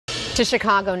To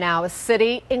Chicago now, a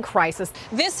city in crisis.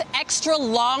 This extra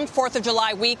long 4th of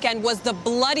July weekend was the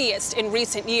bloodiest in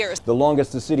recent years. The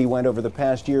longest the city went over the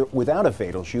past year without a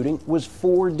fatal shooting was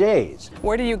 4 days.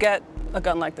 Where do you get a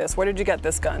gun like this? Where did you get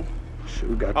this gun?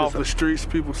 We got off the streets,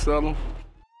 people sell them.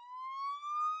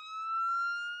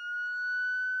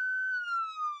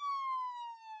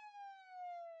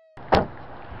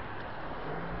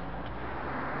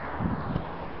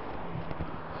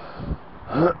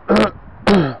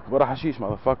 What a hashish,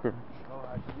 motherfucker.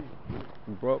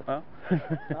 You broke, huh? I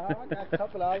got a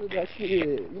couple hours of that shit.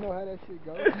 You know how that shit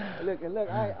goes. Look,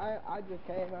 I just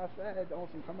came outside. Don't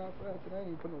you come outside today? I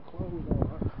ain't put no clothes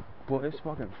on. Huh? Boy, it's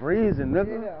fucking freezing,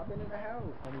 nigga. Yeah, I've been in the house.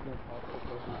 Let's go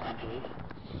ahead.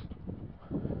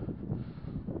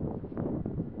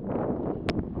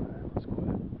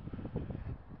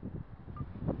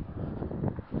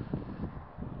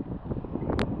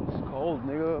 It's cold,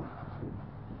 nigga.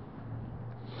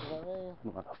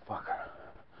 Motherfucker.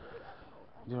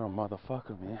 You're a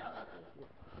motherfucker, man.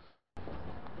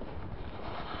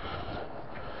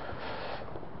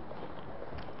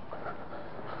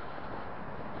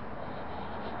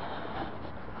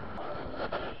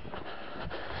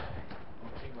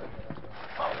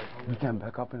 You can't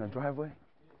back up in the driveway?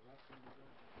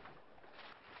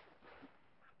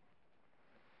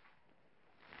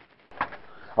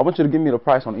 I want you to give me the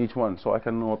price on each one so I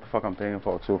can know what the fuck I'm paying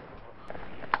for too.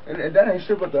 And that ain't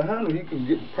shit but the handle. You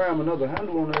can prime another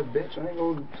handle on that bitch. I ain't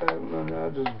gonna tell you nothing.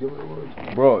 I'll just give it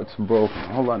away. Bro, it's broken.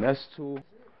 Hold on, that's $3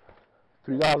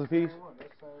 a piece?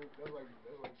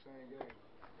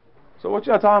 So what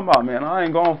y'all talking about, man? I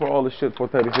ain't going for all this shit for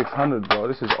 $3,600, bro.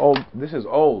 This is old. This is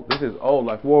old. This is old,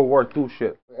 like World War II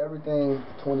shit. Everything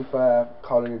 25.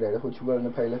 Call it a day. That's what you willing to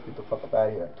pay. Let's get the fuck up out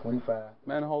of here. 25.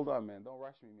 Man, hold on, man. Don't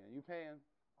rush me, man. You paying?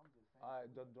 Alright,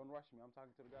 don't rush me. I'm talking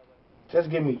to the guy right now. Just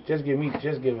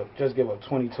give her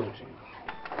 22, G.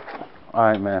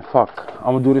 Alright, man. Fuck.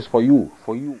 I'm gonna do this for you.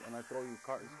 For you.